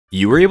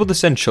You were able to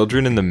send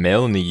children in the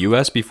mail in the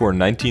US before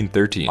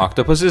 1913.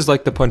 Octopuses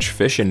like to punch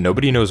fish and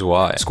nobody knows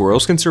why.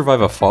 Squirrels can survive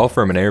a fall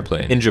from an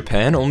airplane. In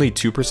Japan, only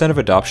 2% of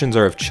adoptions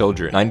are of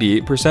children.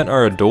 98%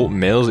 are adult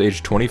males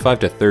aged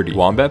 25 to 30.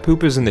 Wombat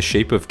poop is in the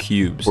shape of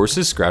cubes.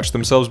 Horses scratch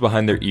themselves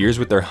behind their ears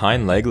with their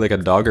hind leg like a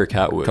dog or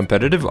cat would.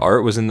 Competitive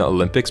art was in the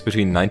Olympics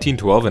between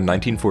 1912 and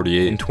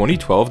 1948. In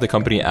 2012, the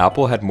company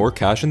Apple had more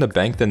cash in the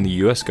bank than the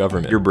US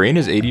government. Your brain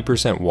is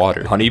 80%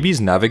 water.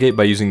 Honeybees navigate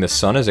by using the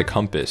sun as a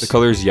compass. The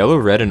colors yellow,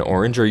 red, and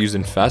orange are used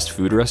in fast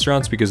food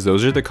restaurants because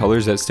those are the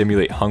colors that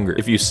stimulate hunger.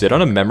 If you sit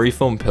on a memory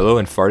foam pillow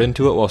and fart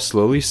into it while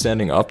slowly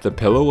standing up, the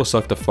pillow will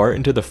suck the fart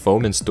into the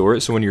foam and store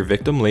it, so when your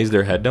victim lays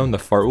their head down, the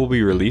fart will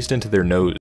be released into their nose.